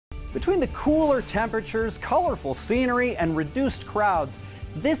Between the cooler temperatures, colorful scenery, and reduced crowds,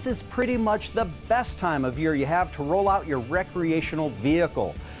 this is pretty much the best time of year you have to roll out your recreational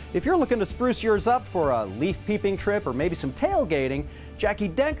vehicle. If you're looking to spruce yours up for a leaf peeping trip or maybe some tailgating, Jackie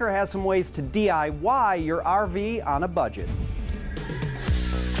Denker has some ways to DIY your RV on a budget.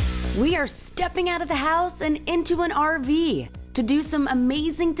 We are stepping out of the house and into an RV to do some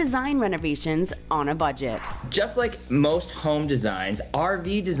amazing design renovations on a budget. Just like most home designs,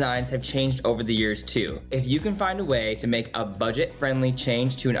 RV designs have changed over the years too. If you can find a way to make a budget-friendly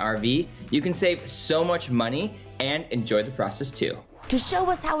change to an RV, you can save so much money and enjoy the process too. To show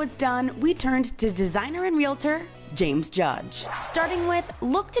us how it's done, we turned to designer and realtor James Judge. Starting with,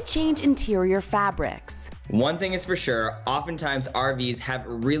 look to change interior fabrics. One thing is for sure, oftentimes RVs have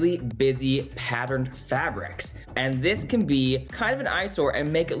really busy patterned fabrics, and this can be kind of an eyesore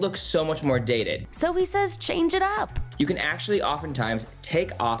and make it look so much more dated. So he says change it up. You can actually oftentimes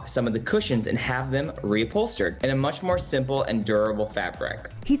take off some of the cushions and have them reupholstered in a much more simple and durable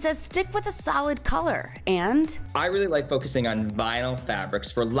fabric. He says stick with a solid color, and I really like focusing on vinyl fabrics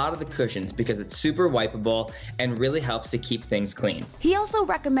for a lot of the cushions because it's super wipeable and really helps to keep things clean. He also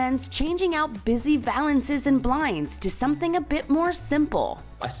recommends changing out busy valances and blinds to something a bit more simple.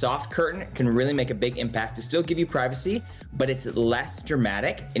 A soft curtain can really make a big impact to still give you privacy, but it's less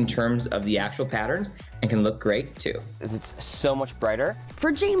dramatic in terms of the actual patterns and can look great too. It's so much brighter.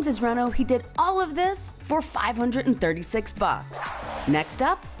 For James's reno, he did all of this for $536. Next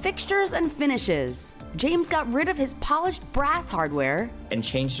up, fixtures and finishes. James got rid of his polished brass hardware and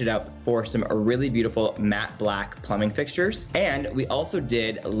changed it up for some really beautiful matte black plumbing fixtures. And we also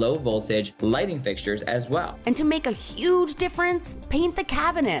did low voltage lighting fixtures as well. And to make a huge difference, paint the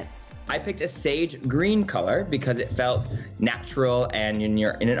cabinets. I picked a sage green color because it felt natural, and when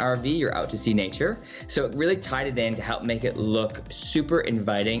you're in an RV, you're out to see nature. So it really tied it in to help make it look super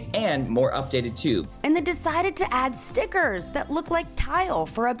inviting and more updated too. And they decided to add stickers that look like tile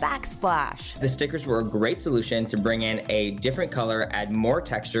for a backsplash. The stickers were a great solution to bring in a different color, add more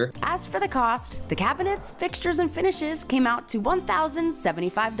texture. As for the cost, the cabinets, fixtures, and finishes came out to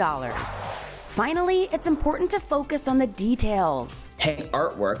 $1,075. Finally, it's important to focus on the details. Hang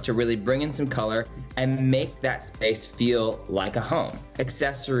artwork to really bring in some color and make that space feel like a home.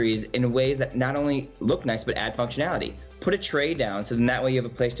 Accessories in ways that not only look nice but add functionality. Put a tray down so then that way you have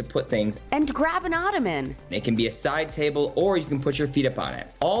a place to put things. And grab an ottoman. It can be a side table or you can put your feet up on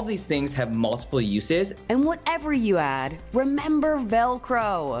it. All these things have multiple uses. And whatever you add, remember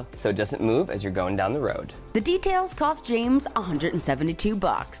Velcro. So it doesn't move as you're going down the road. The details cost James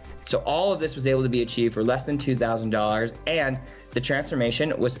 $172. So all of this was able to be achieved for less than $2,000, and the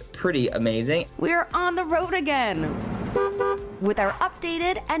transformation was pretty amazing. We're on the road again with our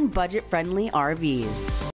updated and budget-friendly RVs.